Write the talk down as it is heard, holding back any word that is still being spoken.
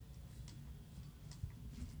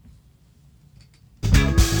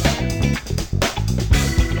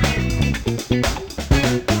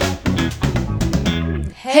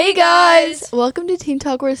Hey guys! Welcome to Teen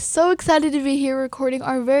Talk. We're so excited to be here recording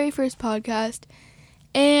our very first podcast.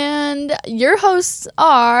 And your hosts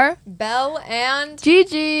are Belle and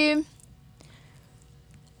Gigi.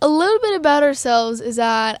 A little bit about ourselves is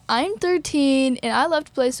that I'm 13 and I love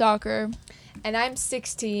to play soccer. And I'm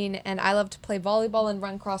 16 and I love to play volleyball and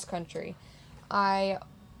run cross country. I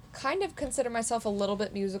kind of consider myself a little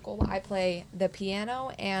bit musical. I play the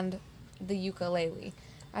piano and the ukulele.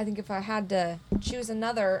 I think if I had to choose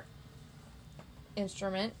another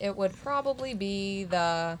instrument, it would probably be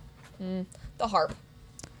the harp.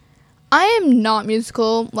 I am not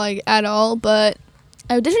musical, at all, but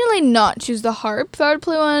I would definitely not choose the harp if I would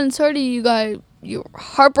play one. Sorry to you guys, you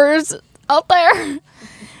harpers out there.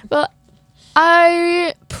 But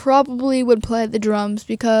I probably would play the drums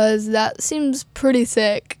because that seems pretty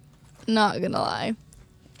sick. Not gonna lie.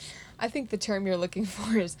 I think the term you're looking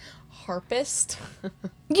for is harpist.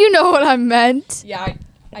 You know what I meant. Yeah,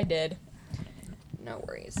 I did. No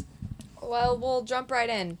worries. Well, we'll jump right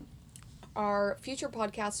in. Our future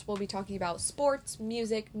podcasts will be talking about sports,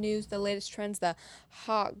 music, news, the latest trends, the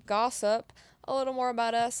hot gossip, a little more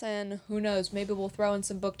about us, and who knows, maybe we'll throw in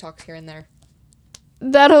some book talks here and there.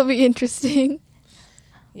 That'll be interesting.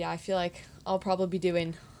 Yeah, I feel like I'll probably be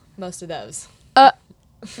doing most of those.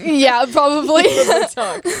 Yeah, probably. Book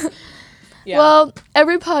talks. Yeah. Well,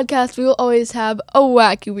 every podcast we will always have a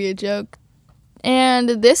wacky weird joke. And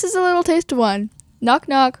this is a little taste of one. Knock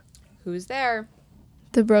knock. Who's there?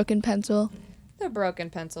 The broken pencil. The broken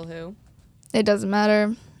pencil who? It doesn't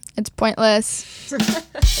matter. It's pointless.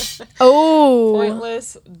 Oh.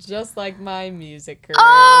 Pointless, just like my music career.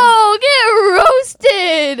 Oh, get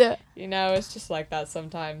roasted. You know, it's just like that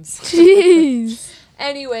sometimes. Jeez.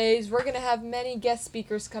 Anyways, we're going to have many guest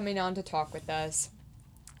speakers coming on to talk with us.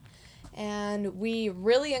 And we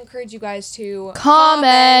really encourage you guys to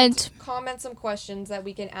comment some questions that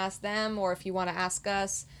we can ask them, or if you want to ask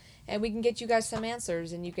us, and we can get you guys some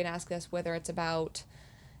answers, and you can ask us whether it's about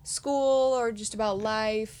school or just about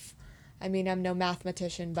life. I mean, I'm no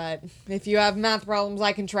mathematician, but if you have math problems,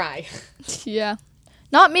 I can try. Yeah.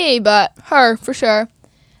 Not me, but her, for sure.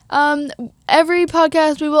 Every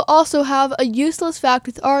podcast we will also have a useless fact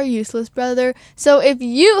with our useless brother. So if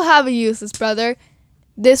you have a useless brother,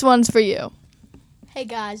 this one's for you. Hey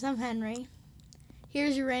guys, I'm Henry.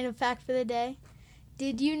 Here's your random fact for the day.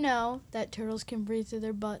 Did you know that turtles can breathe through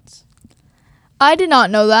their butts? I did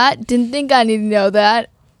not know that. Didn't think I needed to know that.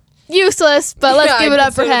 Useless, but let's give it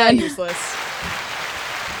up for Hen. Useless.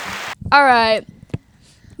 All right.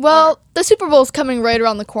 Well, the Super Bowl's coming right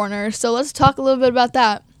around the corner, so let's talk a little bit about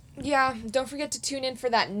that. Yeah, don't forget to tune in for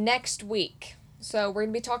that next week. So we're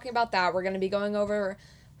going to be talking about that. We're going to be going over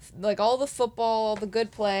all the football, the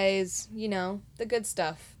good plays, the good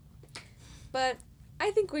stuff. But I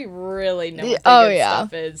think we really know what the good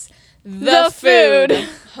stuff is. The food.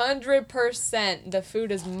 100%. The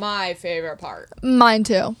food is my favorite part. Mine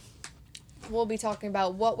too. We'll be talking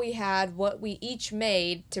about what we had, what we each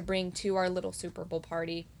made to bring to our little Super Bowl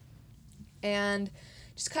party. And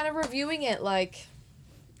just kind of reviewing it.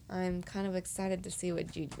 I'm kind of excited to see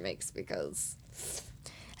what Gigi makes because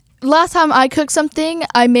last time I cooked something,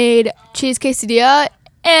 I made cheese quesadilla,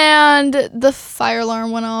 and the fire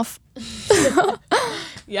alarm went off.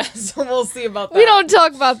 Yeah, so we'll see about that. We don't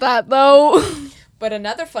talk about that, though. But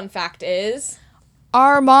another fun fact is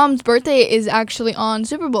our mom's birthday is actually on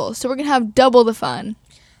Super Bowl, so we're going to have double the fun.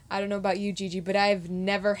 I don't know about you, Gigi, but I've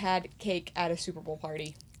never had cake at a Super Bowl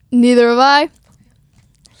party. Neither have I.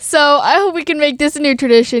 So I hope we can make this a new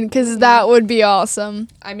tradition, because that would be awesome.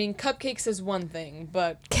 I mean, cupcakes is one thing,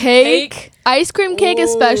 but Cake? Ice cream cake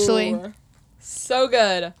especially. So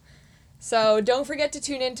good. So don't forget to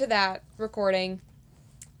tune into that recording.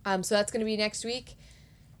 So that's going to be next week.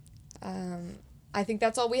 I think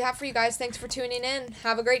that's all we have for you guys. Thanks for tuning in.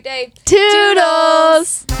 Have a great day.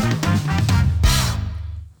 Toodles!